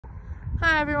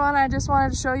Hi everyone, I just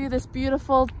wanted to show you this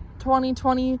beautiful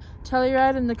 2020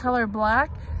 Telluride in the color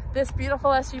black. This beautiful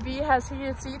SUV has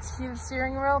heated seats, heated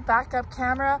steering wheel, backup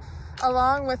camera,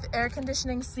 along with air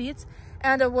conditioning seats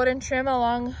and a wooden trim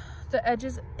along the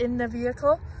edges in the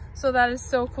vehicle. So that is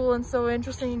so cool and so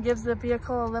interesting. It gives the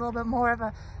vehicle a little bit more of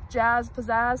a jazz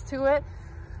pizzazz to it.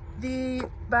 The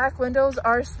back windows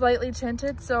are slightly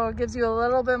tinted, so it gives you a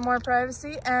little bit more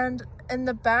privacy. And in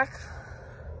the back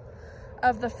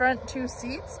of the front two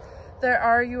seats, there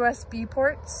are USB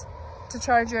ports to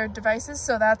charge your devices,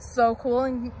 so that's so cool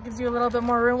and gives you a little bit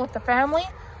more room with the family.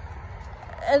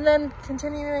 And then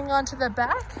continuing on to the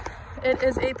back, it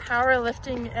is a power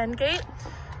lifting end gate,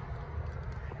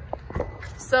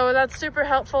 so that's super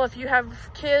helpful if you have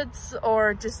kids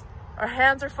or just our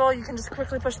hands are full. You can just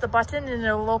quickly push the button and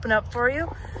it will open up for you.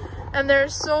 And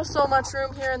there's so much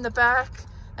room here in the back,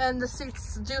 and the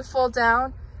seats do fold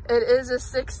down. It is a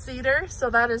 6-seater, so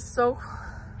that is so,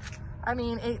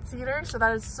 8-seater, so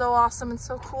that is so awesome and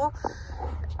so cool.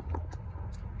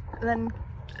 And then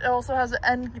it also has an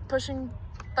end pushing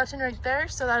button right there,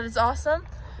 so that is awesome.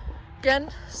 Again,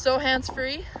 so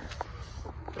hands-free.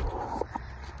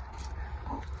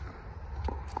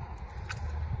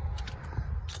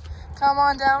 Come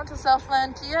on down to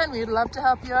Southland Kia and we'd love to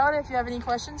help you out. If you have any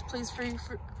questions, please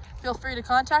feel free to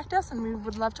contact us and we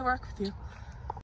would love to work with you.